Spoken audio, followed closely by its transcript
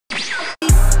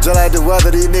Just like the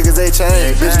weather, these niggas they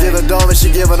change. Bitch give a dome and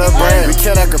she giving her brain. We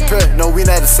cannot compare, no, we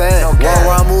not the same. Walk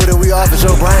around mood and we off at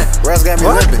your brain. Rest got me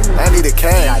limping, I need a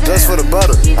cane. Just for the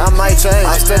butter, I might change.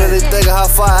 I'm steadily thinking how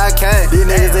far I came. These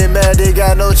niggas they mad, they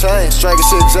got no change. Striking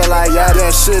shit just like y'all. That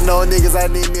shit, no niggas, I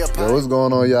need me a pint. Yo, what's going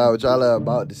on, y'all? What y'all are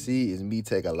about to see is me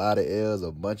take a lot of L's,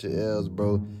 a bunch of L's,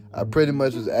 bro. I pretty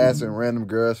much was asking random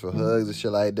girls for hugs and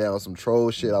shit like that on some troll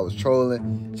shit. I was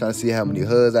trolling, trying to see how many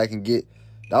hugs I can get.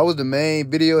 That was the main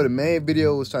video. The main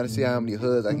video was trying to see how many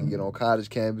hugs I can get on college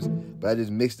campus. But I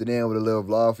just mixed it in with a little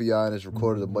vlog for y'all and just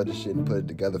recorded a bunch of shit and put it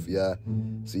together for y'all.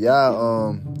 So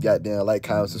y'all, goddamn, like,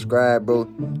 comment, subscribe, bro.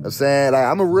 I'm saying, like,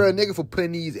 I'm a real nigga for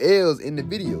putting these L's in the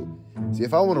video. See,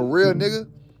 if I want a real nigga,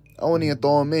 I won't even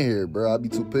throw them in here, bro. I'd be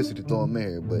too pussy to throw them in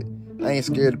here. But I ain't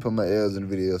scared to put my L's in the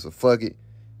video, so fuck it.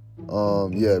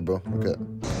 Yeah, bro. Okay.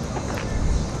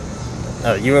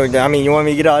 You want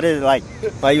me to get all this like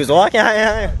while you was walking?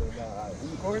 Hell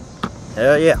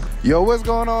yeah. Yo, what's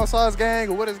going on, Sauce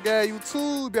Gang? What is gang?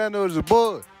 YouTube? Y'all know it's your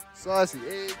boy,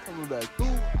 Saucyavv, coming back through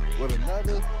with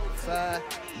another 5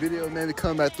 video. Man, we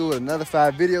coming back through with another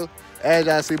 5 video. As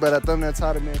y'all see by that thumbnail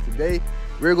title, man, today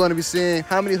we're going to be seeing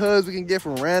how many hugs we can get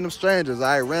from random strangers. All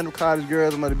right, random college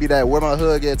girls. I'm going to be that where my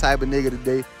hug at type of nigga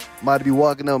today. I'm about to be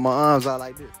walking up with my arms out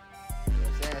like this.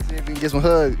 See if we can get some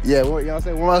hugs. Yeah, you know what I'm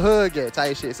saying? Where my hug at?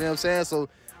 Type shit. See what I'm saying? So,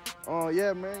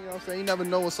 yeah, man, you know what I'm saying? You never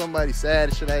know when somebody's sad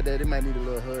and shit like that. They might need a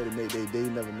little hug to make their day.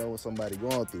 You never know what somebody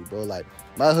going through, bro. Like,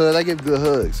 my hug, I give good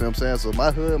hugs. See what I'm saying? So,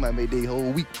 my hug might make their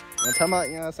whole week. I'm talking about,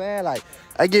 you know what I'm saying? Like,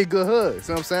 I get good hugs.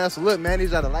 See what I'm saying? So, look, man,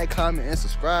 these y'all to like, comment, and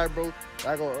subscribe, bro.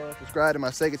 Y'all go subscribe to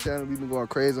my second channel. We've been going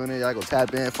crazy on there. Y'all go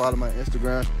tap in, follow my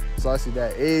Instagram.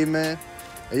 Saucy.a, man.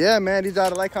 And yeah, man, these y'all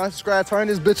to like, comment, subscribe, turn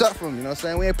this bitch up for me. You know what I'm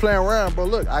saying? We ain't playing around, bro.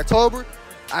 Look, October,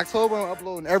 I'm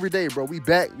uploading every day, bro. We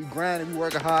back, we grinding, we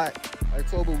working hard.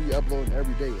 October, we uploading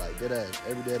every day, like dead ass,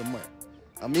 every day of the month.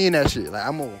 I mean that shit. Like,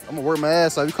 I'm gonna work my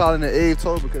ass off. We calling it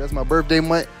October because that's my birthday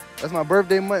month. That's my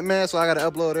birthday month, man. So I gotta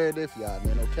upload every day for y'all,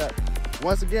 man. No cap.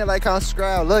 Once again, like, comment,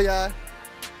 subscribe. Love y'all.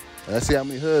 Let's see how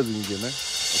many hugs we can get, man.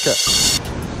 Okay.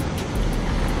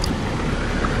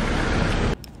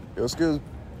 Yo, excuse me.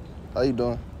 How you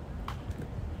doing?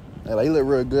 Hey, like, you look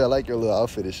real good. I like your little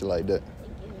outfit and shit like that.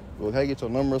 Well, can I get your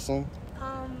number or something?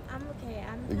 I'm okay.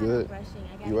 I'm you good? Rushing.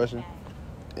 I got you rushing?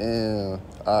 And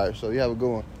all right, so you have a good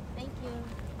one. Thank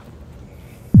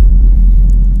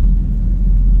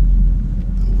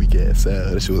you. Weak ass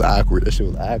hug. That shit was awkward. That shit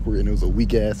was awkward, and it was a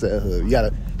weak ass hug. You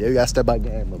gotta step out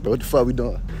game, bro. What the fuck we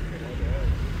doing?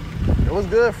 It was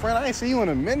good, friend. I ain't see you in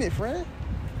a minute, friend.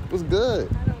 It was good.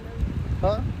 I don't know.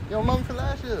 Huh? You don't remember from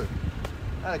last year?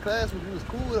 I had a class with you. It was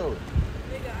cool though.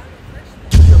 Nigga,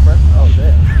 I'm a freshman. Oh,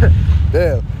 damn.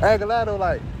 Damn. I ain't gonna lie, though,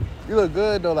 like, you look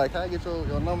good, though. Like, can I get your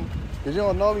number? Because you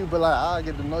don't know me, but, like, I'll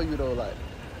get to know you, though. Like,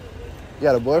 you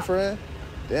got a boyfriend?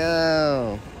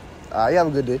 Damn. All right, you have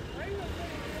a good day.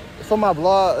 It's for my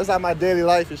vlog. It's like my daily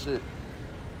life and shit.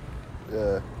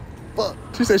 Yeah. Fuck.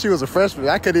 She said she was a freshman.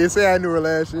 I couldn't even say I knew her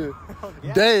last year.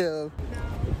 Yeah. Damn.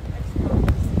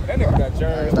 That nigga got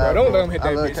germs, bro. Don't let him hit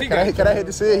that bitch. Can I hit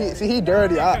the see? See, he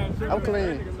dirty. I'm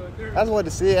clean. I just wanted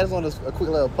to see it. I just wanted a quick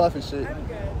little puff and shit. I'm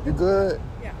good. You good?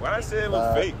 Yeah. Why I said it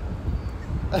was fake?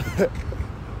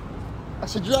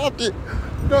 She dropped it.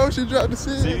 No, she dropped the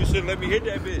seed. See, you shouldn't let me hit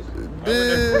that bitch.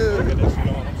 Damn.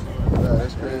 Nah,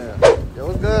 that's crazy. Yo,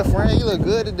 what's good, friend? You look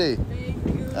good today. Thank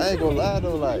you. I ain't gonna lie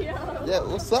though, like, yeah,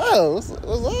 what's up? What's up?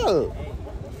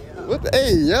 What the,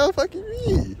 hey, yo, fucking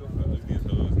me.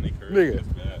 Nigga.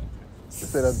 She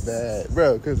said that's bad,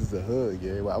 bro, because it's a hug,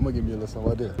 yeah. Well, I'm gonna give you a little something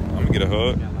like this. I'm gonna get a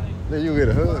hug. Then you get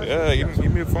a hug. Yeah,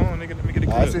 give me the phone, nigga. Let me get a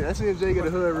kiss. I see if Jay get a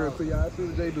hug real quick, y'all. I see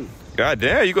what Jay do. God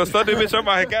damn, you gonna stuff this bitch up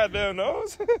my goddamn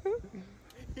nose?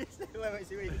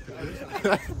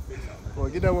 Boy,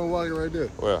 get that one walking right there.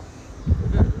 Well,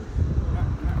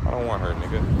 I don't want her,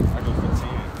 nigga. I go for 10,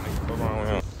 nigga. What's wrong with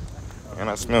him? And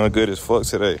I smell good as fuck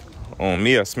today. On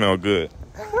me, I smell good.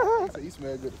 So you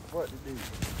smell good as fuck today.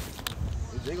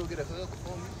 Did Jay go get a hug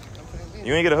before me?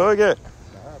 You ain't get a hug yet?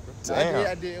 Nah, bro. Damn.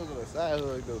 I did. It was a side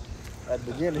hug, though. At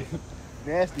the beginning.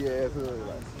 Nasty ass hug.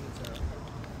 Like,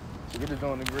 so get this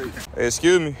on the grate. Hey,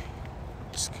 excuse me.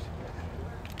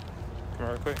 Come here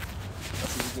real quick.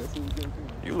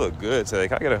 You look good today.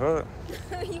 Can I get a hug?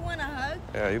 You want a hug?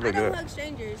 Yeah, you look good. I don't hug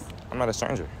strangers. I'm not a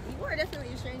stranger. You are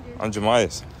definitely a stranger. I'm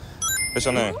Jemias. What's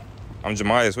your name? I'm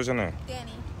Jemias. What's your name?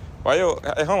 Danny. Why yo?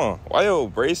 Hey, hold on. Why yo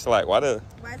brace like? Why the?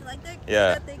 Why is it like that?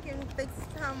 Yeah. So that they can fix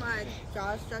how my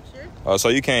jaw is structured. Oh, so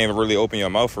you can't even really open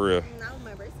your mouth for real? No,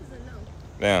 my braces are no.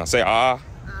 Damn. Say ah.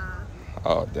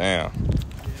 Oh damn.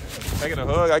 Can I get a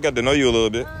hug? I got to know you a little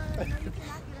bit. No, you cannot get a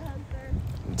hug, sir.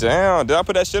 Damn. Did I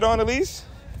put that shit on at least?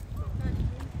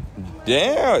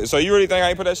 Damn. So you really think I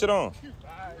ain't put that shit on?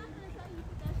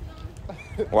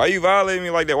 Why you violating me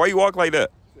like that? Why you walk like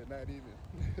that? Not even.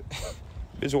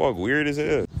 Bitch walk weird as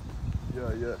hell.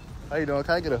 Yeah. How you doing?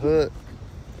 Can I get a hug?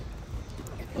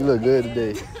 You look good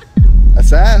today. A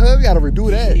side hug? We gotta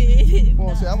redo that. Come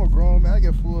on, say I'm a grown man. I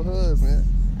get full hugs, man.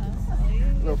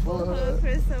 You look full hug.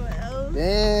 For someone else.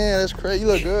 Damn, that's crazy. You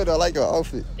look good. I like your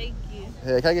outfit. Thank you.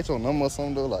 Hey, can I get your number or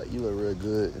something though? Like, you look real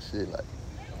good and shit. Like,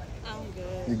 I'm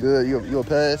good. you good? You a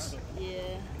pass?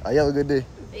 Yeah. You have a good day.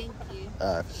 Thank you.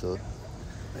 Alright, for sure.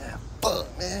 Man,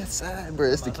 fuck, man. Side,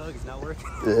 bro. It's My hug is not working.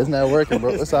 Yeah, it's not working,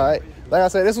 bro. It's alright. Like I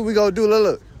said, this is what we gonna do.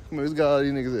 Look. Come on, we got all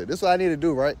these niggas here. This is what I need to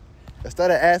do, right? Instead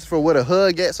of asking for what a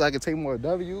hug at so I can take more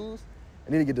W's,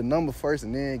 I need to get the number first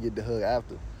and then get the hug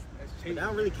after. That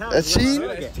don't really count. That's cheating?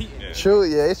 True,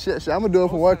 yeah. It's shit. I'm gonna do it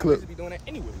for one clip. Be doing that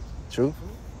anyway. True.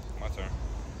 My turn.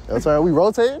 That's right. We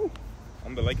rotating?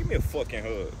 I'm be like, give me a fucking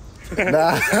hug.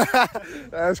 Nah.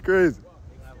 That's crazy.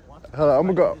 Hold on,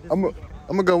 I'm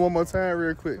gonna go one more time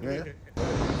real quick, man.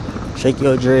 Shake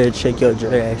your dread, shake your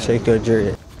dread, shake your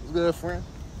dread. What's good, friend?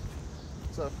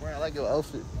 What's up, friend? I like your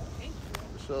outfit.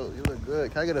 For sure. You look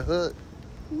good. Can I get a hug?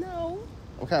 No.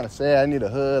 I'm kind of sad. I need a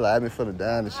hug. Like, I've been feeling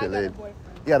down and shit lately.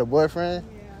 You got a boyfriend?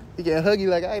 Yeah. He can't hug you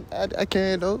like I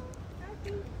can, though.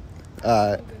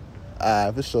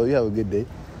 Alright, for sure. You have a good day.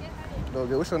 No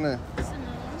good. What's your name?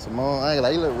 Simone. I ain't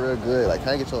like, you look real good. Like, can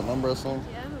I get your number or something?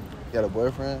 Yeah, I'm a You got a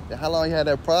boyfriend? Then how long you had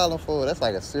that problem for? That's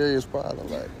like a serious problem.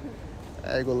 Like,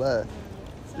 I ain't gonna lie.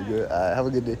 You good? Alright, have a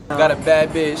good day. Got a bad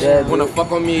bitch, Bad wanna bitch.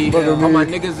 fuck on me. Fuck on All me. my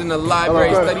niggas in the library,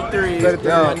 Hold on, study threes. study threes.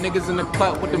 My niggas in the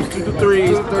club with them 2 to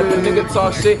 3s. If the nigga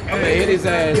talk shit, I'ma hit his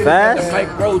ass. Fast? Like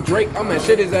bro Drake, I'ma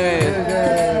shit his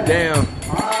ass. Damn.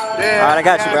 Alright, I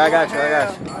got you, bro. I got you.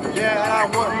 Yeah,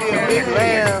 I want me a big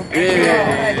lamb.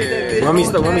 Yeah. Want me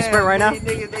sprint right now?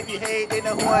 Niggas, they be hate, they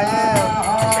know who I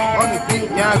am. On the beat,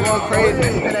 yeah, I'm going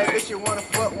crazy. And that bitch you wanna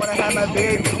fuck, wanna have my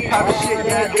baby. Poppin' shit,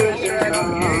 yeah, I do it, sure, I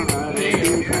don't believe it. These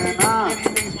niggas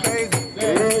crazy.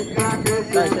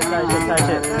 Tight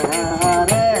shit.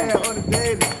 Yeah, on the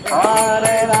baby.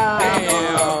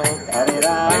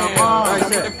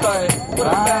 What a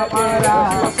bad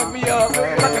bitch, fuck me up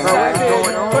like a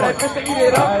savage. For that bitch to eat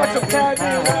it up like some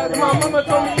cabbage. My mama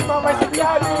told me eat my rice and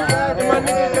cabbage. And my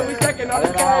niggas that we stacking all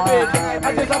this cabbage.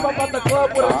 I just hop up out the club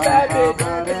with a bad bitch.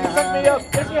 And she suck me up,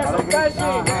 and she had some fat shit.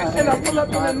 And I pull up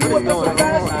in the new whip with some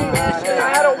fast shit. And I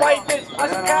had a white bitch, I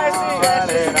some cash shit.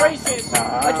 She's racist,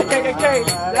 like the KKK.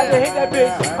 I just hit that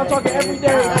bitch, I'm talking every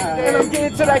day. And I'm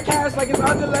getting to that cash like it's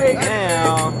underlay.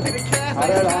 Damn.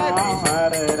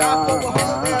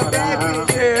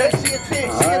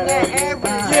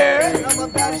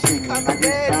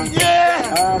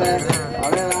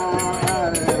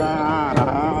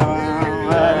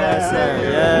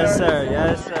 Yes, sir.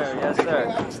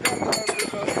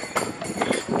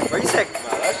 Where you sick?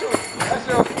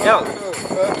 Yo.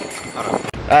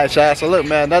 Alright, y'all. So look,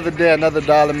 man, another day, another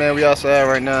dollar, man. We outside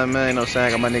right now, man. You know what I'm saying?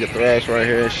 I got my nigga Thrash right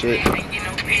here and shit.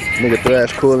 Nigga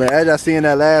Thrash coolin'. As y'all seen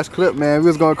that last clip, man, we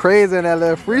was going crazy in that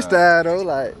little freestyle though.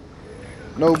 Like,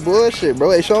 no bullshit, bro.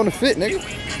 They showing the fit, nigga.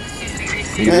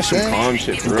 Yeah, that's some calm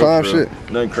shit, for Some real, calm for real.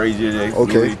 shit. Nothing crazy today.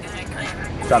 Okay. Louis.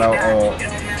 Shout out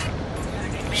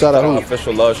Shout out who?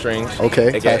 Official Love Strings.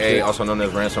 Okay, type AKA shit. also known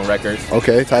as Ransom Records.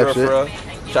 Okay, type For shit. real.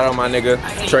 Shout out my nigga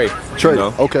Trey. Trey, You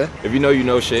know? okay. If you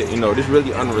know shit. You know, this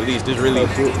really unreleased. This really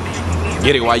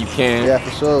get it while you can. Yeah,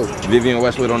 for sure. Vivian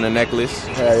Westwood on the necklace.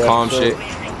 Yeah, calm for sure. shit.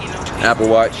 Apple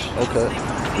Watch.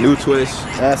 Okay. New twist.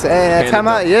 That's hey, time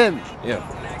out, yeah. Yeah.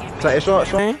 It's short.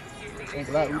 We trust,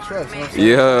 you know what I'm saying?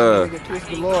 Yeah. Nigga, twist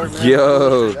the Lord, man.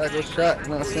 Yo. Gotta go shot, you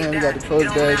know what I'm saying? We got the tote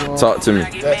bag on. Talk to me.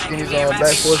 Back skinnies on,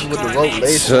 back forces with the rope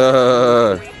lace.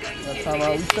 Time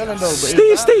out, we selling though,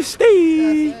 but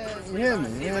Steve. You hear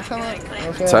me? You know time out? You know what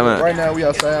I'm saying? Time out. Right now we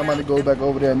outside. I'm about to go back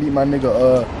over there and meet my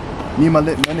nigga, my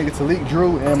nigga Talik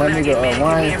Drew and my nigga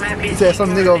Ryan. He said some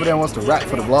nigga over there wants to rap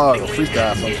for the vlog or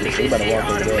freestyle or some shit. So we better walk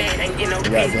over there.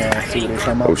 Goddamn, see what they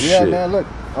come out. Oh, Yeah, shit. man, look.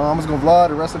 I'm just gonna vlog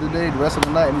the rest of the day, the rest of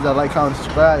the night, and you gotta like, comment,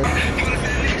 subscribe.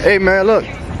 Hey man, look.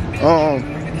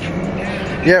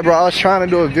 Yeah, bro, I was trying to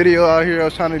do a video out here. I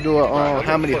was trying to do a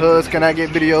how many hugs can I get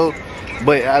video,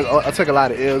 but I took a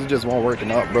lot of L's. It just wasn't working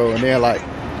out, bro. And then like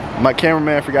my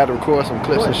cameraman forgot to record some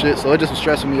clips and shit, so it just was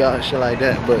stressing me out and shit like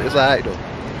that. But it's alright though. You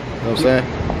know what I'm saying?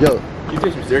 Yo. Can you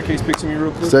take some staircase pics of me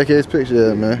real quick? Staircase picture,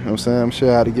 yeah, man. You know what I'm saying? I'm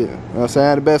sure how to get it. You know what I'm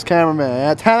saying? The best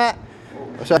cameraman. Time out.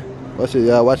 Watch it,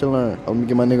 y'all. Watch and learn. I'm gonna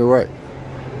get my nigga right.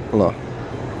 Hold on.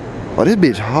 Oh, this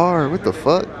bitch hard. What the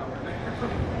fuck?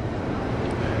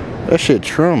 That shit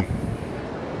trim.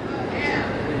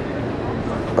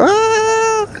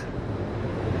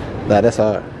 Nah, that's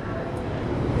hard.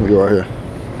 We right here.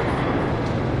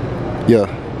 Yeah.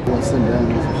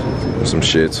 Some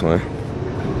shit, man.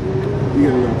 You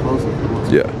gotta get closer.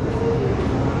 Yeah.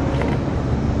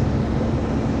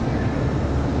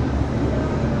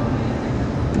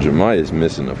 Jemiah's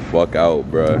missing the fuck out,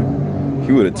 bruh.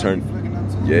 He would have turned.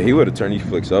 Yeah, he would have turned these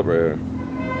flicks up right here.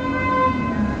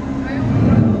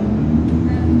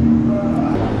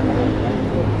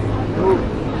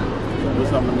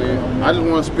 What's up, man? I just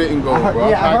want to spit and go, bro.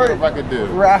 Yeah, I heard. If I could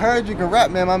do. I heard you can rap,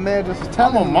 man. My man just was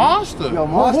telling I'm a me. monster. Yo,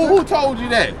 monster? Who told you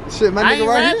that? Shit, my I nigga ain't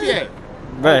right rap here. yet.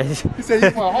 Bruh. He said,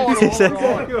 you want hold on. He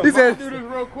said, Do this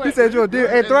real quick. he said you a deal.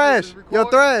 Hey, Thrash. Yo,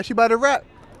 Thrash, you about to rap?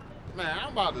 Man,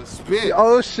 I'm about to spit.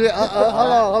 Oh, shit.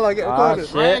 Hold on. Get recorded.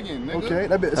 Dragging, nigga. Okay,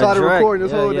 that bit. Started recording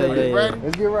this whole day. yeah. Ready?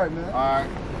 Let's get right, man. Alright.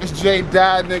 It's J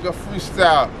Dye, nigga,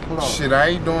 freestyle. Shit, I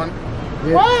ain't doing.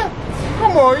 Yeah. What?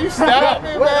 Come on, you stop me,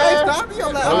 man. Wait, hey, stop me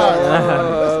on that.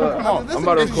 Come on, I'm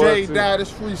about to it's record J too. Dye,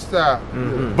 this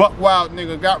freestyle. Buck wild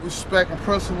nigga, got respect and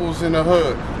principles in the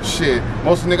hood. Shit,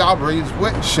 most nigga I raised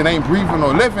with, shit ain't breathing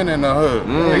or living in the hood.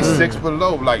 They 6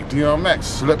 below, like DMX,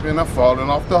 slipping and falling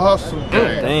off the hustle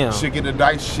gang. Damn. Shit, get the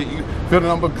dice shit, you feel the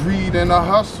number greed in the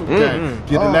hustle gang.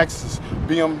 Get a Lexus,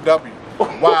 BMW.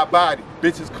 Wide body,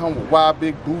 bitches come with wide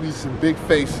big booties and big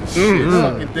faces. Shit,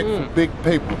 sucking dick for big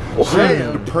paper.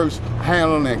 Shit, the purse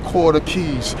handling quarter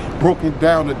keys, broken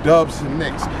down the dubs and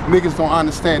nicks. Niggas don't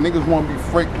understand. Niggas want to be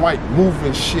Frank White,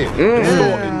 moving shit.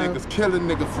 Extorting niggas, killing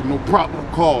niggas for no proper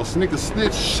cause. Niggas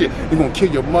snitch shit. They gonna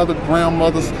kill your mother,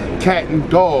 grandmother's cat and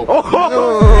dog.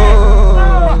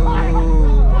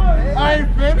 I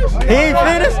ain't finished. He ain't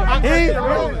finished?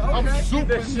 I'm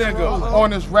super nigga on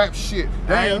this rap shit.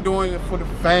 I ain't doing it for the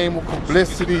fame or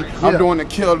publicity. I'm doing it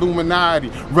to kill Illuminati,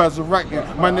 resurrecting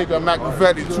my nigga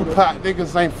Machiavelli. Tupac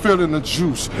niggas ain't feeling the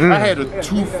juice. I had a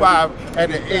 2.5 at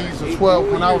the age of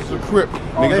 12 when I was a crip.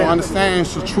 Niggas don't understand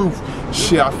it's the truth.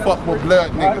 Shit, I fuck with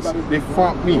blood niggas. They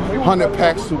front me 100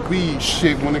 packs of weed.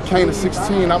 Shit, when it came to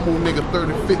 16, I moved nigga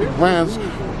 30, 50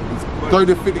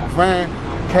 grand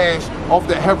cash off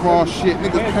that Hebron shit.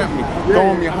 Niggas pimp me,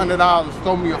 throwing me $100,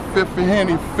 throw me a 5th of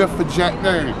Henny, 5th of Jack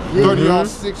Daniel, 30 on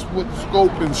 6 with the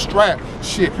scope and strap.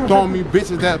 Shit, throwing me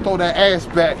bitches that throw that ass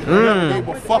back. Never gave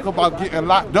a fuck about getting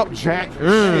locked up, Jack.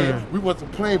 Shit, we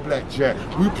wasn't playing blackjack,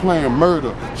 we playing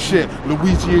murder. Shit,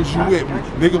 Luigi, is you with me?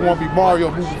 Niggas want to be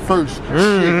Mario, move first. Shit,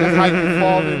 that's how you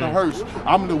fall in the hearse.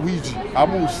 I'm Luigi, I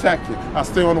move second. I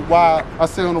stay on the wall, I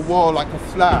stay on the wall like a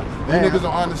fly. You niggas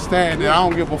don't understand that I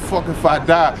don't give a fuck if I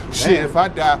die. Shit, if I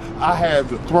die, I have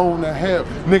the throne of hell.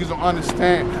 Niggas don't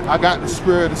understand. I got the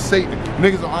spirit of Satan.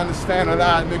 Niggas don't understand a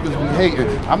lot of niggas be hating.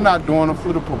 I'm not doing it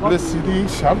for the publicity.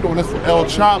 Shit, I'm doing this for El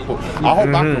Chapo. I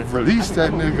hope I can release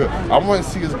that nigga. I want to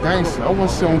see his gangster. I want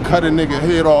to see him cut a nigga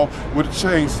head off with a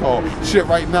chainsaw. Shit,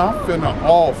 right now I'm feeling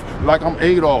off like I'm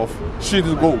Adolf. Shit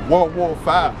just go World War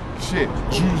V. Shit,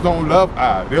 Jews don't love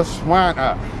eye, they're swine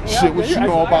eye. Shit, what you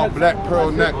know about black pearl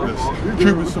necklace,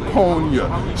 Cuban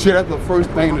zirconia. Shit, that's the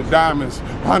first thing, the diamonds.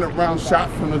 100-round shot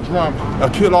from the drum, I'll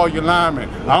kill all your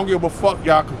linemen. I don't give a fuck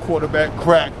y'all can quarterback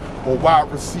crack or wide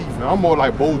receiver. I'm more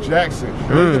like Bo Jackson.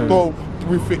 You can throw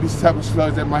 357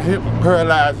 slugs at my hip and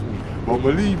paralyze me. But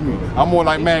believe me, I'm more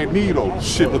like Magneto.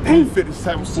 Shit, the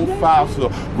 357 45 to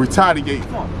retaliate.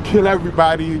 Kill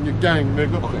everybody in your gang,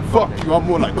 nigga. Fuck you, I'm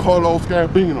more like Carlos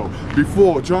Gambino.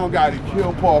 Before John Gotti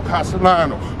killed Paul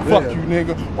Castellano. Fuck you,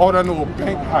 nigga. All I know are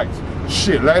bank heights.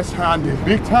 Shit, last time I did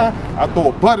big time, I throw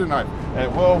a butter knife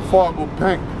at Wells Fargo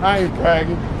Bank. I ain't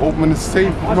bragging. Open the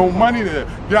safe, no money there.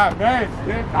 Got mad,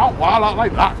 out wild out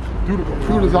like that. Threw the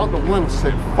computers out the window,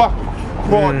 said fuck it.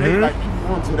 Broad day like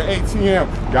to the ATM,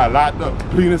 got locked up,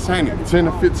 pleading insanity, 10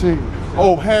 to 15.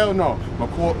 Oh hell no, my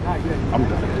court, I'm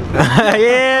done.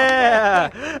 Yeah,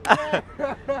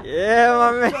 yeah,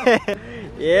 my man.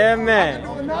 Yeah, man.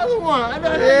 Another one.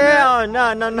 Yeah,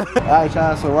 no. Alright,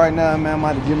 y'all. So right now, man, I'm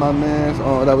about to get my man's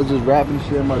on. That was just rapping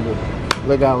shit. I'm about to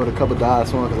look out with a couple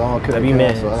dollars on because I don't cut the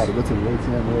cash, so I got to go to the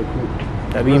ATM real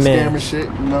quick. That be man. Scammer shit,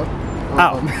 you know.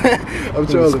 I'm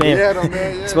trolling. Yeah, though,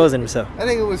 man. Yeah. Exposing himself. I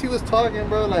think he was talking,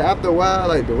 bro. Like after a while,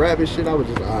 like the rapping shit, I was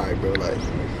just alright, bro. Like, you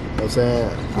know what I'm saying?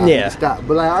 I Yeah. Stop.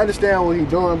 But like, I understand what he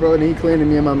doing, bro. And he cleaning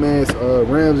me and my man's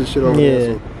rims and shit over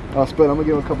there. So I'll split. I'm gonna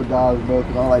give him a couple dollars, bro,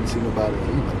 because I don't like to see nobody. Like,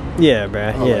 you know, yeah, bro.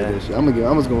 I don't like that shit. I'm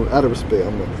just gonna out of respect.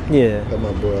 I'm gonna help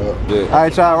my boy out. Yeah. All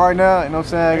right, y'all. Right now, you know what I'm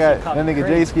saying? I got that nigga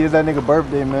J-Ski. It's that nigga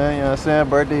birthday, man. You know what I'm saying?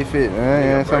 Birthday fit, man.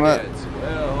 You know what I'm saying?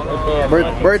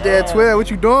 Birthday at 12.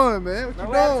 What you doing, man? What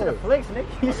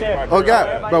you doing? Oh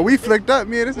God, bro, we flicked up.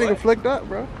 Me and this nigga flicked up,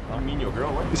 bro. You mean your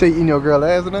girl? What? You say you eating your girl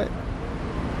last night?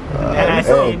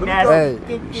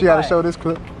 Hey, she gotta show this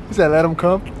clip. He said, "Let him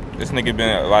come." This nigga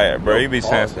been like, bro, he be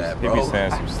saying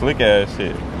some slick ass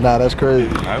shit. Nah, that's crazy.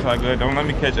 That's all good. Don't let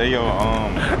me catch Ayo.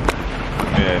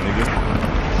 Yeah,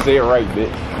 nigga. Say it right,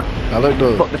 bitch. I look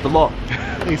though. Fuck, that's the law.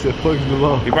 He said, fuck the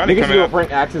law. He probably Niggas coming do out.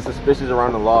 bring acting suspicious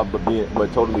around the law, but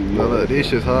totally. No, look, these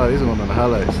shit's hard. These are one of the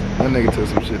highlights. That nigga took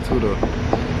some shit too though.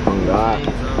 Oh God.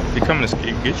 He coming to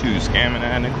get you scamming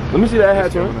that nigga. Let me see that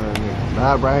hat, man.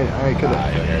 Nah, bro, I ain't cut it.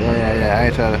 Yeah, I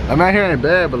ain't trying to. I'm not hearing it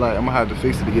bad, but like, I'm gonna have to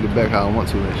fix it to get it back how I want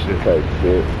to and shit. Okay,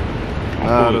 shit.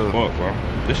 Nah, Cool as fuck, bro.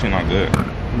 This shit not good.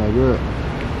 not good.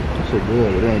 That shit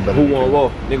good, but it ain't better. Who won law?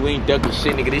 Nigga, we ain't ducking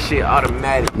shit, nigga. This shit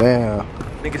automatic. Damn.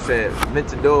 Nigga said, meant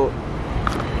to do it.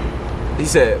 He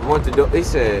said, want to do it. He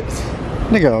said,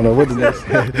 Nigga, I don't know what the next.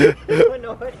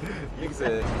 nigga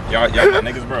said, Y'all my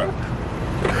niggas, bro.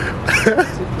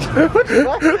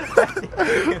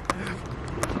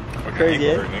 Crazy,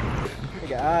 Nigga.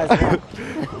 Nigga, eyes,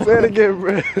 Say it again,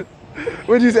 bro.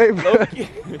 What'd you say, bro? his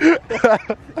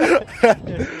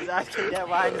eyes came down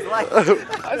behind his light.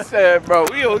 I said, bro,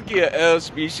 we don't get L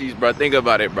species, bro. Think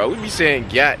about it, bro. We be saying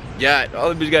yacht.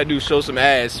 All the bitch gotta do is show some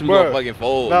ass. We Bro. gonna fucking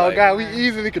fold. No, like, God, we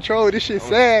easily control this shit.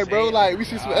 Sad, bro. Like, we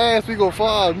see some ass, we gonna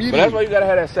fall immediately. But that's why you gotta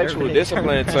have that sexual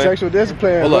discipline, son. Sexual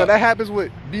discipline. Hold But up. that happens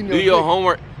with beating Do your your dick.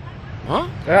 homework. Huh?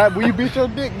 When you beat your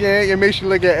dick, gang, it makes you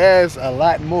look at ass a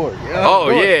lot more. You know? Oh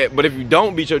yeah, but if you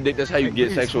don't beat your dick, that's how you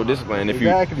get sexual discipline.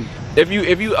 Exactly. If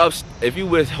you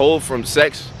withhold from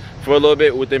sex for a little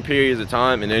bit within periods of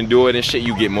time and then do it and shit,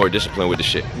 you get more discipline with the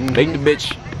shit. Make the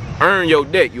bitch earn your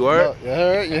dick. You heard? You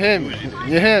heard? You hear me?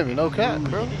 You hear me? No cap,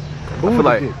 bro. I feel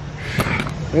like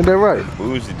Ain't that right?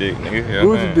 Bougie dick, nigga. Yeah,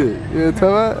 Who's man. the dick? You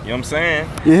tell that? You know what I'm saying?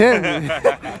 You hear me? You know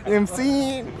what I'm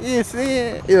saying? You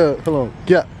saying? Yeah, hold on.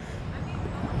 Yeah.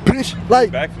 Bitch,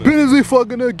 like, Backflip. bitch, we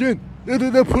fucking again.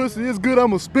 That pussy is good,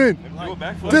 I'ma spin. Do a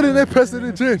backflip. Didn't they press it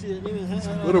in gin?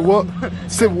 What a what?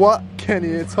 Sit what? Can't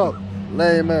even talk.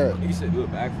 Lame man. you said do a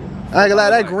backflip. I ain't gonna lie,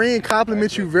 that green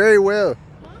compliments you very well.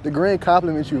 The green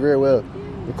compliments you very well.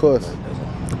 Of course.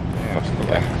 Damn, she look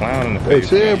like a clown in the Hey, face.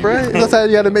 chill, bro. That's how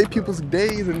you gotta make people's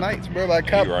days and nights, bro. Like,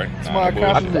 You right. small Nah,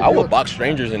 bullshit. compliment. I would box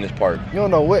strangers in this park. You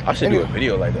don't know what. I should do a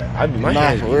video like that. My Nah,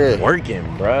 hands for be real. working,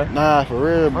 bruh. Nah, for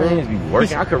real, My bro. hands be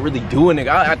working. I could really do it, nigga.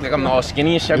 I act like I'm all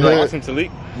skinny and shit. I be Yeah. like, Watson Talik.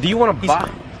 do you want to box?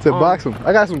 To box him.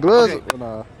 I got some gloves. Okay.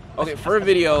 Nah. Okay, for a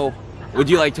video, would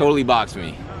you like totally box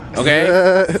me? Okay?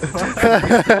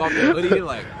 What do you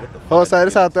like? Oh, sorry,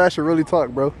 this how Thrasher really talk,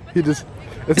 bro. This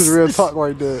is real talk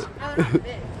right there.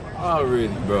 Oh, really,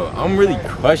 bro. I'm really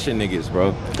crushing niggas,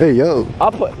 bro. Hey, yo.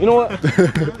 I'll put, you know what?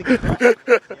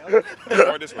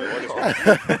 Or this way.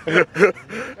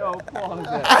 Yo, pause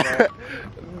that,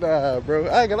 Nah, bro.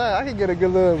 I ain't gonna lie. I can get a good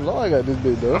little vlog at this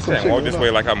bitch, though. I'm saying walk this way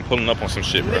like I'm pulling up on some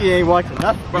shit, bro. Nigga ain't watching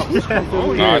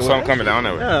nothing. Nah, it's something coming down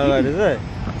that way. No, what is that?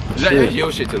 That's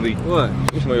your shit to leak. What?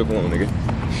 You smell your cologne, nigga.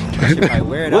 Like,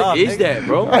 wear it What off, is nigga. that,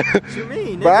 bro? What you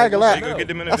mean, But I ain't gonna You lie. go get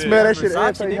them in the I smell that shit every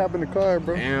Versace, time you hop in the car,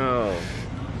 bro. Damn.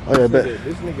 Oh, yeah, bet.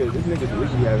 This nigga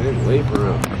really having his way for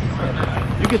real.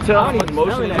 You can tell how much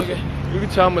motion a nigga. You can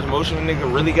tell how much motion a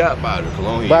nigga really got by the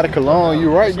cologne. By the cologne,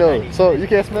 you right, though. So, you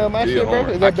can't smell my Do shit, your bro?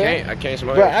 homework. Is that bad? I can't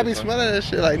smell Bro, that I be shit, son. smelling that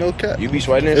shit like no cut. You be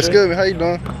sweating and shit? Excuse me, how you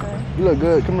doing? You look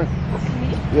good. Come here.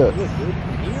 Yeah.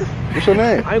 What's your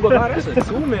name? I ain't gonna lie, that's a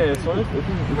two-man, son. If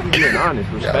you being honest,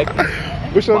 respect me.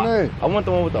 What's your name? I want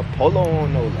the one with the polo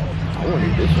on, though. Like, I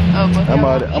wanted this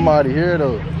one. I'm already here,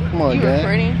 though. Come on, You gang.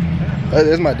 recording?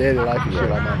 It's my daily life and shit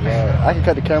like my vlog. I can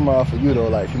cut the camera off for you though,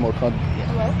 like if you're more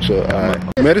comfortable. So, alright.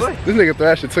 Man, this nigga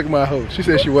Thrasher took my hoe. She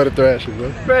said she wanted Thrasher, bro.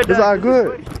 It's all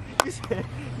good. You said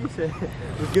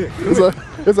it's good.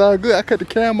 It's all good. I cut the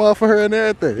camera off for her and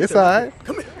everything. It's alright.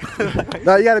 Come here.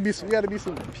 Nah, you gotta be some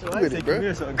with it, bro.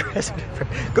 You're so aggressive, bro.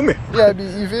 Come here. You gotta be,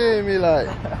 you feel me, like.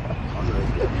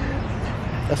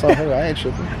 That's on her. I ain't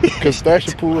tripping. Cause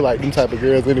Thrasher pool like them type of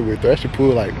girls anyway. Thrasher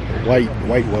pool like white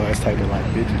ones type of like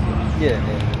bitches. Yeah,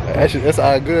 man. That's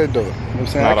all good though. You know what I'm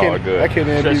saying? Not all good. I can't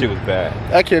even That be. shit was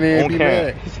bad. I can't even On be cam.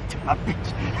 mad. On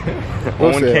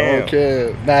What's that? cam. On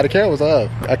cam. Nah, the cam was off.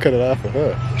 I cut it off for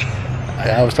her.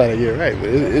 I was trying to get it right, but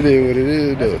it is what it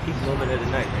is though. Peak moment of the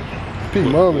night, man. Peak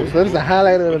moments. That is the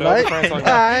highlight of the What the other night. friends talking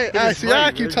about? Alright, see,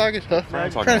 I keep talking to her.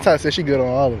 Friends talking Friend about? said she good on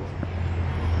all of them.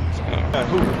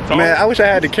 Man, I wish I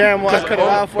had the camera. I cut it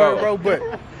off for her, bro. But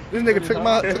this nigga took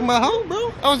my hoe,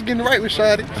 bro. I was getting right with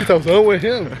Shawty. She told me, with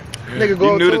him. Nigga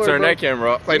go You knew to her, turn bro. that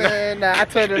camera off. Like, Man, nah, I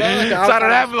turned it on. Shout out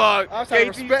that vlog. I was trying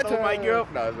to KT respect stole her. my girl.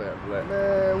 No, it's not black.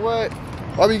 Man, what?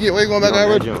 Why we going back out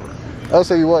with you? I'll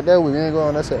say you walk that way. We ain't going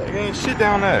on that side. There ain't shit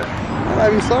down there. Might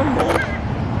be something, bro.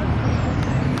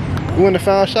 We wouldn't have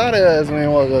found Shawty ass when we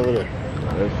ain't walk over there.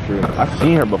 That's true. I've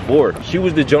seen her before. She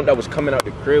was the junk that was coming out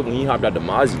the crib when he hopped out the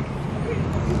Mozzie.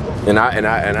 And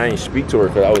I ain't speak to her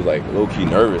because I was like low key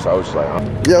nervous. I was just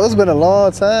like, Yo, it's been a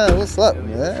long time. What's up,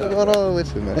 man? What's going on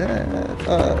with you, man?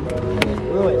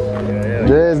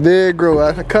 Dreads did grow.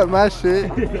 I cut my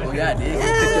shit. Oh yeah, dude.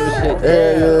 Cut your shit.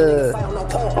 Yeah.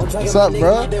 What's up,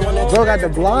 bro? Bro got the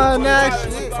blonde ass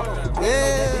shit.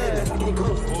 Yeah.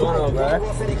 What's going on, bro?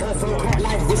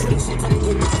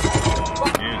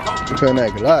 I'm trying to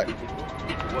act a lot.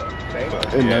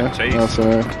 Hey, man. Chase. You know what I'm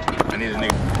saying? I need a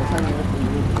nigga.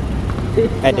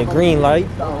 At the green light.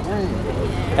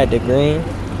 At the green. I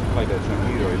like that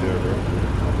Chinese right there, bro.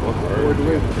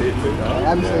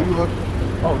 I be saying you look.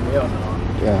 Oh, yeah.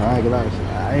 Yeah, I ain't gonna lie. I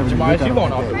ain't really Jamar, you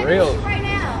going off the rails.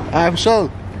 Alright, for sure.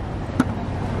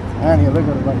 I ain't even looking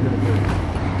at it like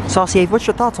that. Saucyavv, what's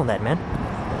your thoughts on that, man?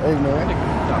 Hey, man.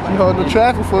 She holding the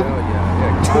traffic for me.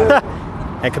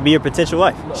 That could be your potential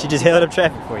wife. She just held up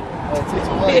traffic for you.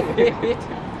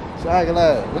 So I ain't gonna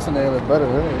lie. What's the name of better?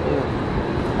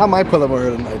 I might pull up on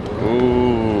her tonight, though.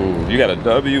 Ooh, you got a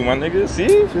W, my nigga. See?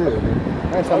 Shit,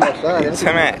 man. I ain't talking about that.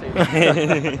 Come at.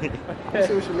 Let's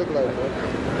see what she look like, bro.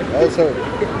 That's her.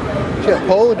 She a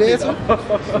pole dancer?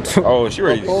 Oh, she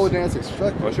ready. A pole dance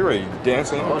instructor. Oh, she ready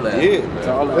dancing on the Dance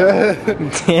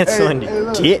on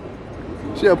the tit.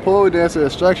 She a pole dancer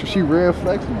instructor. She real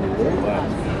flexible, bro.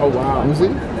 Oh, wow. You see?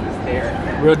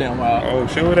 Real damn wow. Oh,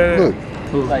 show that. Look.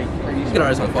 Like, you can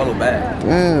always follow back.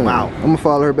 Damn. Wow. I'm gonna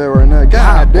follow her back right now.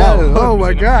 God damn. Oh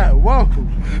my God. Whoa.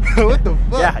 What the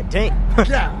fuck? Yeah, dang. God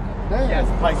damn.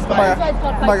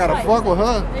 Somebody gotta fuck with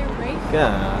her.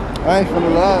 God. I ain't finna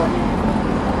lie.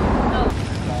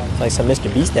 It's like some Mr.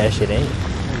 Beast that shit, ain't it?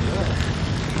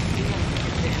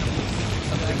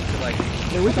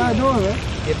 Hey, what y'all doing, man?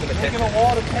 Taking a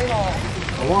water cane on.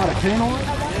 A water cane on?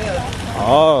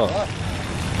 Oh.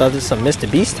 Thought this was some Mr.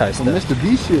 Beast type Some stuff. Mr.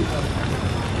 B shit.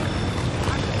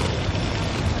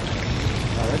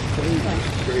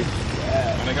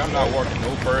 Nigga, I'm not walking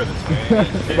no further, man.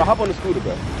 bro, hop on the scooter,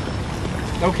 bro.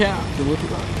 No cap.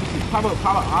 Pop up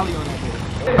Ollie on that boy.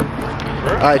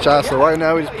 Alright, y'all, so right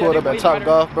now we just pulled up at Top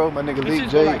Golf, bro. My nigga Leak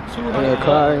J in the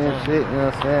car and shit, you know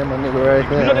what I'm saying? My nigga right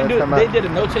there. You know they did a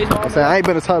no chase on I ain't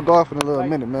been to Top Golf in a little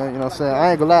minute, man. You know what I'm saying? I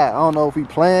ain't gonna lie. I don't know if we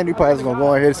playing. We probably just gonna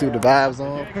go in here to see what the vibes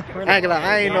on. I ain't gonna lie.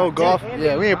 I ain't know golf.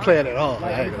 Yeah, we ain't playing at all.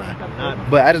 I ain't gonna lie.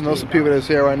 But I just know some people that's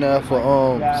here right now for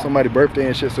somebody's birthday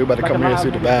and shit. So we about to come here and see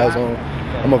what the vibes on.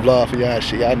 I'm gonna vlog for y'all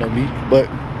shit. Y'all know me. But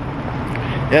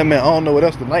yeah, man, I don't know what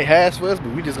else the night has for us, but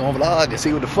we just gonna vlog and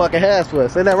see what the fuck it has for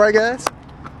us. Ain't that right, guys?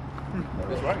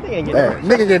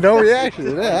 Nigga get no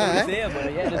reaction. Yeah,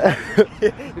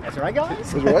 That's right,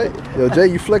 guys. that's right. Yo, Jay,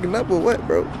 you flicking up or what,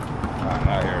 bro? I'm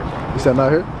not here, bro. You said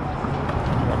not here?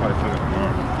 I'm probably flipping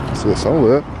tomorrow. See it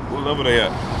somewhere. What level they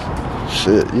at?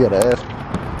 Shit, you gotta ask.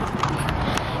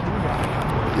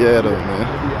 Yeah, though, man.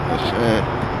 Shit.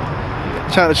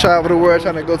 Trying to travel the world,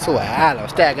 trying to go to an island,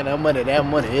 stacking that money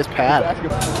is pile. Like, you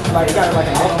got like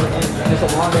a just a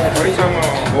long ass. What are you talking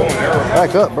about? Going there, bro?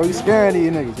 Back up, bro. You scaring these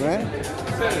niggas, man.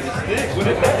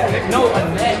 No, a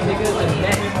net, nigga. A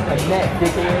net,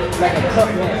 dickhead. Like a cup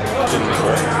net.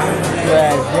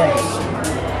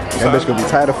 That bitch gonna be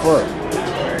tight as fuck.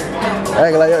 I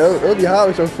ain't gonna lie, it'll be hard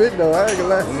with your fit though. I ain't gonna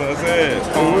lie. That's what I said.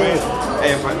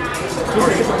 Hey, if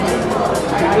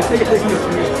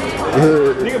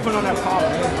Nigga put on that pop,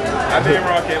 man. I've been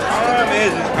rocking palm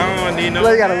edges. I don't need no.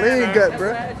 You got a lean gut,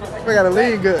 bro. You got a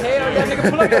lean gut. Hell yeah, nigga,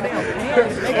 pull up that damn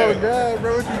pants. Oh God,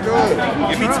 bro, what you doing?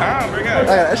 Give me time, bro.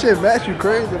 That shit match you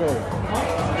crazy though.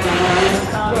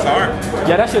 It's hard.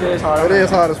 Yeah, that shit is hard. It is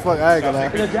hard as fuck. I ain't gonna lie.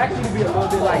 The jacket need to be a little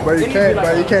bit like. Bro, you can't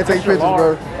take pictures,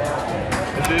 bro.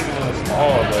 This is a little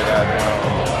small, but goddamn.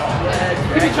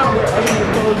 He be trying to wear other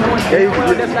niggas' clothes, knowing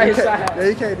Yeah, that's not his side. yeah,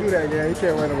 you can't do that, man. You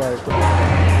can't wear nobody's clothes.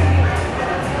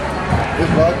 This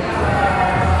vlog?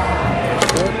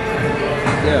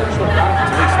 Yeah,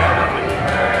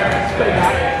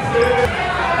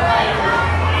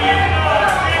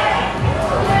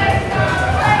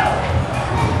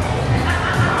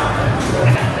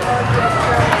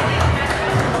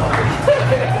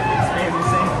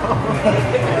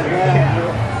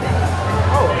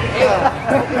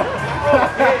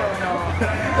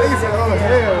 Nigga said, oh,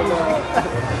 hell no.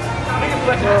 nigga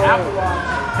flexing an Apple Watch.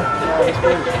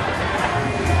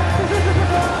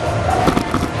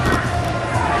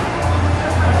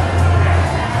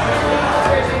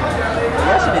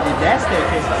 That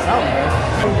staircase or something,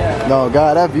 man. No,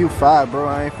 God, that view fire, bro.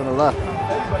 I ain't finna lie.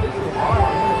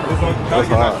 That's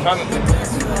hard.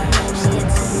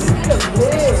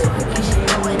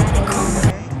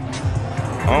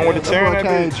 On with the chair and that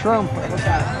Can't bitch. Trump.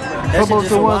 That's Both just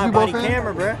the a ones we wide both body in?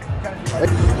 camera, bro.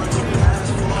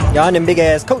 Y'all in them big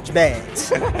ass coach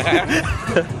bags.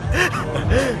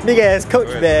 Big ass coach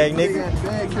bag, nigga.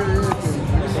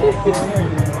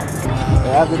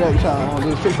 After that, you trying to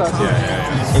do TikTok?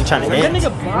 Yeah. You trying to dance?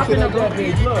 That nigga bopping up that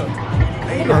bitch, look.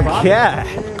 Yeah.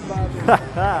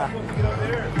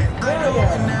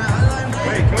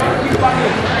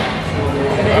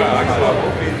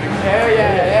 Hell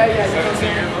yeah.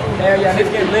 Hell yeah,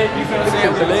 niggas get lit, you feel what I'm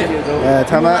saying? We lit. Yeah,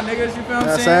 time out. Niggas, you feel what I'm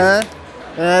Yeah, saying?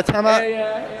 time out.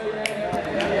 Yeah.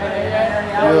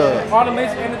 Yeah. All the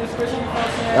links in the description, you know what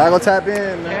I'm saying? Y'all gonna tap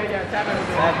in, man. Yeah, tap in.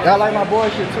 Y'all like my boy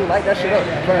shit too. Like that shit up.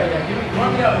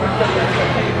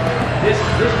 This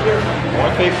year.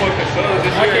 1K fucking subs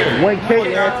this year. 1K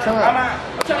every time.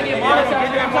 I'm trying to get monetized,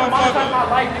 nigga. I'm trying to monetize my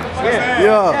life, nigga.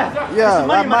 Yeah. I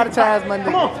monetize my nigga.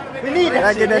 Come on. We need that.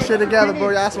 Y'all get that shit together, bro.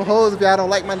 Y'all some hoes if y'all don't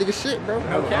like my nigga shit, bro.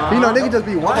 You know, niggas just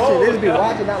be watching. They just be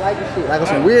watching, not liking shit. Like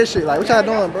some weird shit. Like, what y'all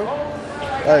doing, bro?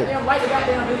 Like, Like the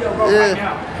goddamn video, bro.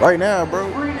 yeah, right now, bro.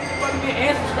 Fucking me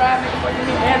and subscribe, nigga. Fucking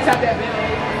me and tap that bell.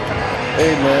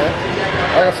 Hey, man.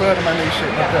 I got fun to my nigga shit.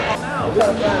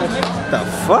 The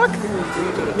fuck?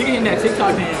 Nigga in that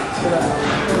TikTok dance.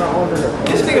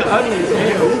 This nigga ugly as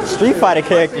hell. Street Fighter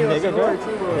character, nigga, bro.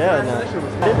 Yeah, no.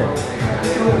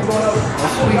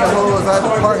 Sweet hoes at the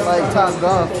park like Top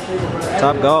Golf.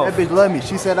 Top That golf. bitch love me.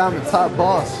 She said I'm the top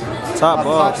boss. Top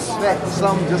boss.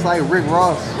 Something just like Rick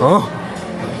Ross. Huh?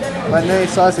 My name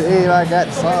Saucyavv, I got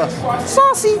the sauce.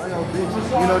 Saucy. You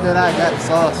know that I got the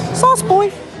sauce. Sauce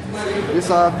boy. This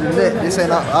off the net. This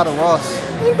ain't out of Ross.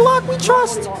 We block, we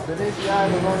trust.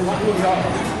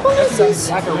 Policies.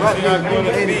 I can rap Y'all doing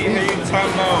the beat, hey, you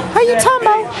talking about? How you talking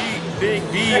about? Big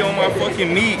B on my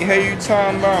fucking meat, hey, you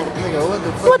talking about?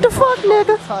 Nigga, What the fuck,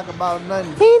 nigga? Talk about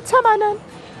nothing. He ain't talking about nothing.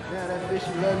 Yeah, that bitch,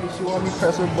 she love me. She want me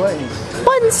press her buttons.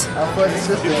 Buttons. I fuck the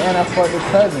sister and I fuck the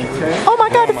cousin. Okay? Oh my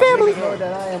god, the family. You know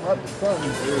that I am up to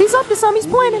something. He's up to something. He's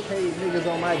planning. Paid niggas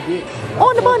on my dick.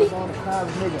 On the money. On the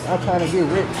college nigga. I'm trying to get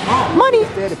rich. Money.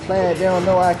 Instead of playing, they don't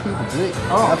know I keep a blick.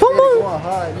 I'm Full steady moon. going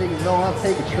hard. Niggas know I'm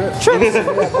taking trips. Trips.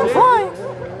 Flying.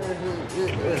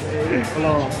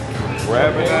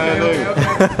 Rapping that nigga.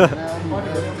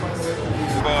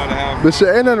 But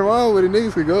shit, ain't nothing wrong with it.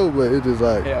 Niggas could go, but it's just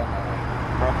like.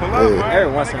 Bro, pull up, man.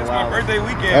 Every once in a It's while. my birthday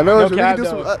weekend. I know, No so we cap, can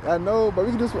do though. some. I know, but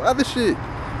we can do some other shit.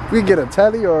 We can get a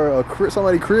telly or a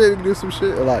somebody crib. We can do some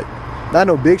shit or like, not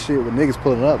no big shit with niggas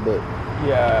pulling up, but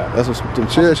Yeah. that's some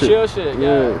chill shit. Chill shit,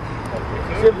 yeah.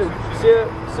 Sip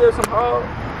some hoes,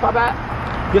 pop out,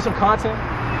 get some content. You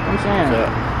know what I'm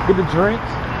saying? Get the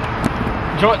drinks.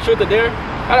 Joint truth or dare.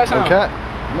 How that sound? Okay.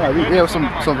 No, we have some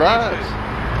vibes.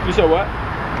 You said what?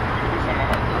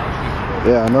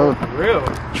 Yeah, I know. Real.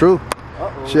 True.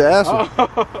 Shit, ask her.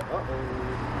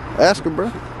 Ask her, bro.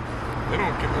 They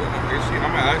don't give a shit.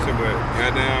 I'm gonna ask her, but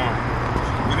goddamn,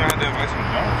 we gonna have to invite some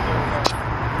dogs, though.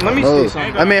 Let me No. see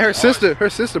something. I mean, her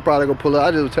sister probably gonna pull up.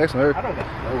 I just was texting her.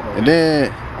 And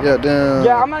then, yeah, then.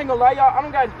 Yeah, I'm not even gonna lie, y'all. I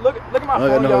don't got look at my I don't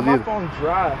phone, got y'all. no My either. phone's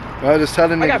dry. I was just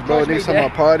telling I got niggas, bro, punched niggas me talking about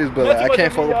dead. parties, but like, I Look can't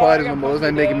at fuck me, with y'all. parties I no got more. It's not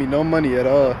punched me making me dead. no money at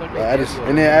all. Like, I just,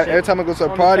 and then every time I go to a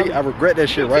party, I regret that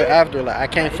shit right after. Like, I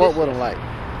can't fuck with them. Like,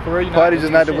 For real, you party's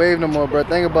just not the wave no more, bro.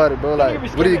 Think about it, bro. Like,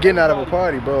 what are you getting out of a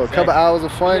party, bro? A couple hours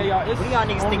of fun? Yeah, What do y'all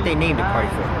niggas think they named the party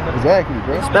for? Exactly,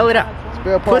 bro. Spell it out.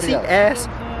 Spell party Pussy, out. ass,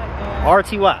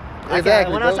 RTY.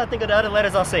 Exactly, When else bro. I think of the other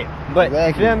letters, I'll say it. But,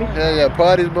 Exactly. you feel me? Yeah,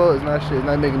 parties, bro. It's not shit. It's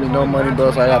not making me no money,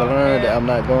 bro. So I gotta learn that I'm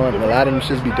not going. A lot of them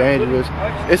shits be dangerous.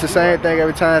 It's the same thing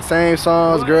every time. Same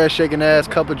songs, girls shaking ass,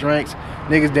 couple drinks,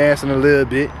 niggas dancing a little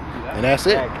bit, and that's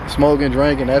it. Smoking,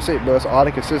 drinking, that's it, bro. That's all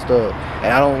it consists of.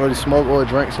 And I don't really smoke or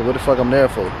drink, so what the fuck I'm there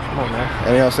for? Come on, man. And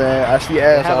you know what I'm saying? I see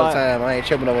ass Have all the I- time. I ain't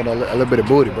tripping over a little bit of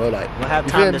booty, bro. Like, We'll have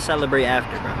you feel time me? to celebrate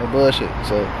after, bro. No bullshit.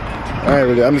 So I ain't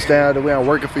really understand out the way. I'm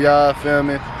working for y'all,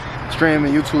 filming,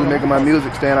 streaming, YouTube, making my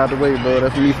music, staying out the way, bro.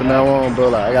 That's me from now on, bro.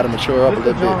 Like, I gotta mature up a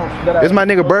little bit. It's my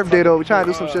nigga birthday though. We trying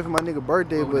to do some shit for my nigga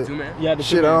birthday, but Yeah, the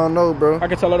shit, I don't know, bro. I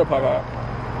can tell her to pop out.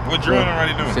 What Jordan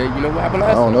already doing? You know what happened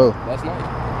I don't know. Last night.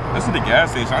 This is the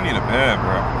gas station. I need a bed,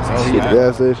 bro. Get the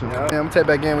gas station. Yeah, I'm gonna take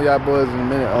back in with y'all boys in a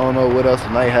minute. I don't know what else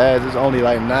tonight has. It's only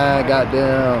like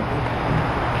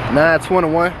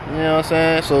 9:21. You know what I'm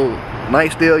saying? So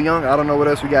night still young. I don't know what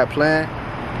else we got planned,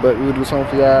 but we'll do something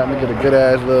for y'all. I'm gonna get a good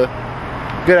ass little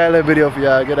video for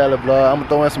y'all. Good ass little vlog. I'm gonna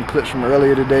throw in some clips from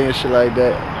earlier today and shit like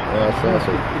that. You know what I'm saying?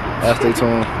 So y'all stay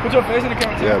tuned. Put your face in the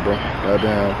camera, too. Yeah, bro.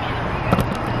 Goddamn. You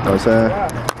know what I'm saying?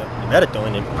 You better throw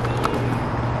it in.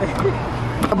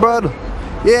 Brother,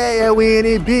 yeah, we in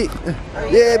it beat.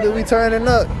 Yeah, but we turning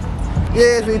up.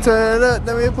 Yes, we turning up.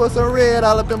 Let me put some red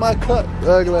all up in my cup.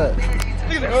 Ugly. Look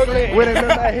at the ugly. When it's in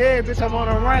my head, bitch, I'm on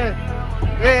a run.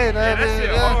 Yeah, that shit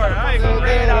hard. I ain't gonna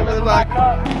red all in my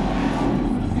cup.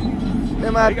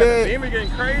 in my bed. Beamer getting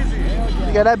crazy.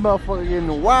 You got that motherfucker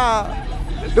getting wild.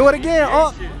 Do it again,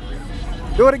 oh.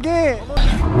 Do it again.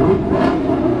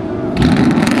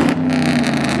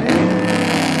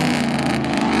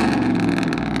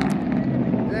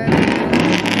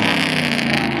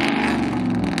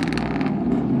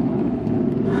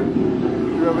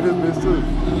 You remember this bitch too?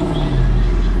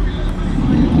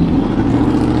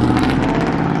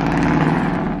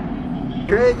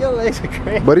 Craig, your legs are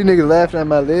crazy. But these niggas laughing at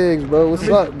my legs, bro. What's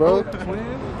up, bro?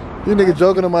 These niggas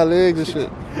joking on my legs and shit.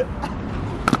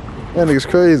 That nigga's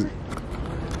crazy.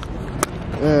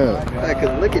 Yeah. I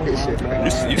could look at this shit.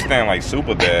 You stand like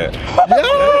super bad. Yo!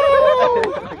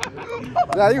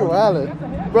 Nah, you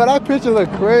wildin'. Bro, that picture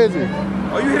look crazy.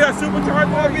 Oh, you hear that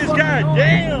supercharged on this guy?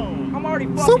 Damn! I'm already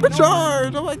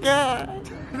Supercharged! Oh my god.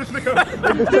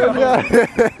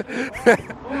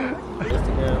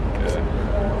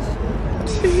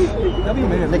 W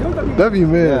man, nigga. W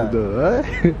man, though, right?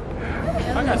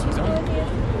 I got some time.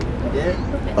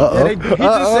 Uh-oh. He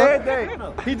just said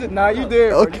that. He just, nah, you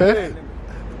did. Okay.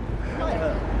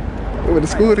 We went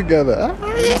to school together.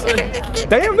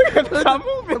 Damn, nigga, stop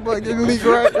moving. I'm like, getting leaked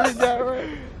right. Leaked out right.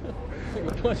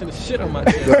 Punching the shit on my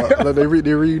chest. They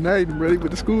reunited, bro. They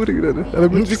went to school together.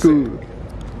 Elementary school.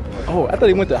 Oh, I thought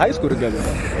he went to high school together.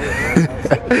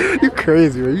 You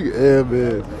crazy, bro. You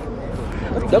man.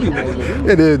 W man.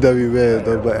 It is W man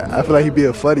though, but I feel like he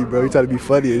being funny, bro. He trying to be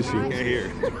funny and shit.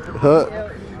 Huh?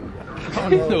 I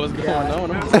don't know what's going on.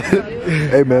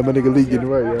 Hey man, my nigga Lee getting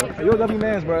right, yo. Yo, W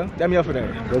mans, bro. Damn me up for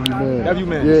that. W man. W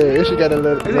man. Yeah, and she got a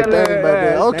little thing back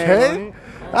there. Okay.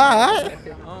 Alright.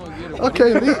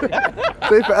 Okay, Lee.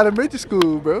 Stay for elementary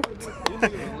school, bro.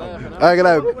 I got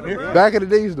like, back in the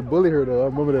day, I used to bully her though. I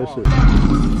remember that shit.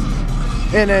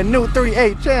 And that new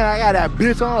 3.8 channel, I got that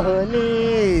bitch on her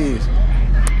knees.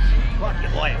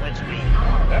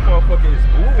 That motherfucker is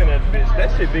moving that bitch. That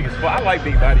shit big as fuck. I like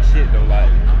big body shit though. Like,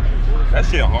 that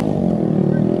shit hard.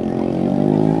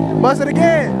 Bust it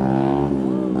again.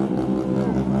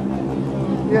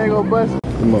 You ain't gonna bust it.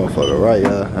 This motherfucker right,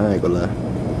 y'all. I ain't gonna lie.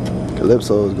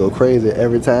 Calypsos go crazy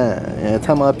every time. And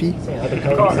time I pee.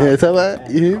 Yeah, time I,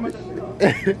 you hear me?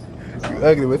 You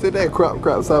ugly, but take that crop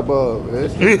top off, man.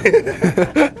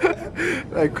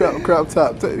 That crop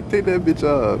top, take that bitch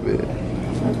off, man.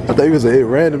 I thought you was a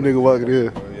random nigga walking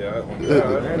here.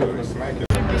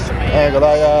 I ain't gonna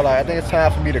lie, y'all. Like, I think it's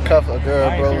time for me to cuff a girl,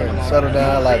 bro, and settle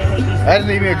down. Like, I just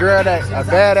need me a girl that a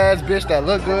badass bitch that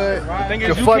look good, The thing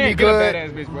can is, you fuck me can't get a good.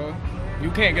 badass bitch, bro.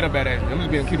 You can't get a badass bitch. I'm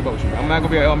just being cute about you. I'm not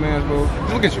gonna be an L-man, bro.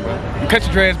 Just look at you, bro. You cut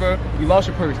your dreads, bro. You lost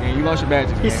your purse, man. You lost your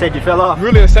badges. He man. said you fell off.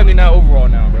 Really a 79 overall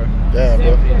now, bro. Damn,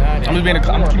 bro. I'm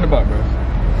just keeping it buck, bro.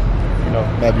 You know.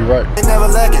 Might be right. Ain't never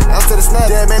lacking, I'm still snapping.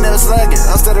 Damn, ain't never slacking,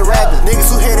 I'm still rapping. Niggas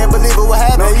who hate and believe it, what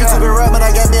happened? Man, YouTube and rapping,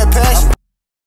 I got me a passion.